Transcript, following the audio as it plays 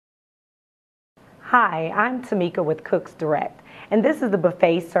Hi, I'm Tamika with Cooks Direct, and this is the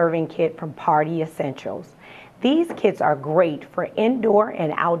buffet serving kit from Party Essentials. These kits are great for indoor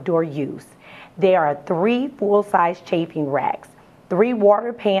and outdoor use. There are 3 full-size chafing racks. 3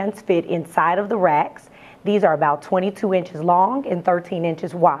 water pans fit inside of the racks. These are about 22 inches long and 13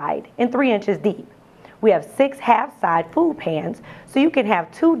 inches wide and 3 inches deep. We have 6 half-side food pans, so you can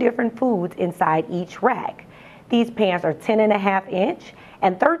have 2 different foods inside each rack. These pans are 10.5 inch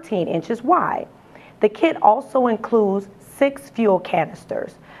and 13 inches wide. The kit also includes 6 fuel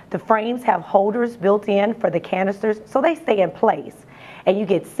canisters. The frames have holders built in for the canisters so they stay in place. And you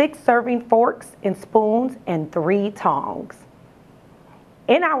get 6 serving forks and spoons and 3 tongs.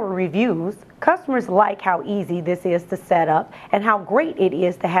 In our reviews, customers like how easy this is to set up and how great it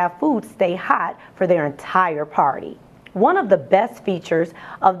is to have food stay hot for their entire party. One of the best features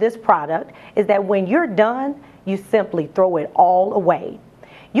of this product is that when you're done, you simply throw it all away.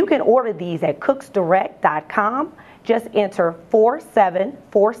 You can order these at cooksdirect.com. Just enter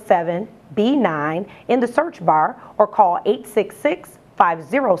 4747B9 in the search bar or call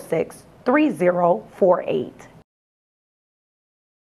 866-506-3048.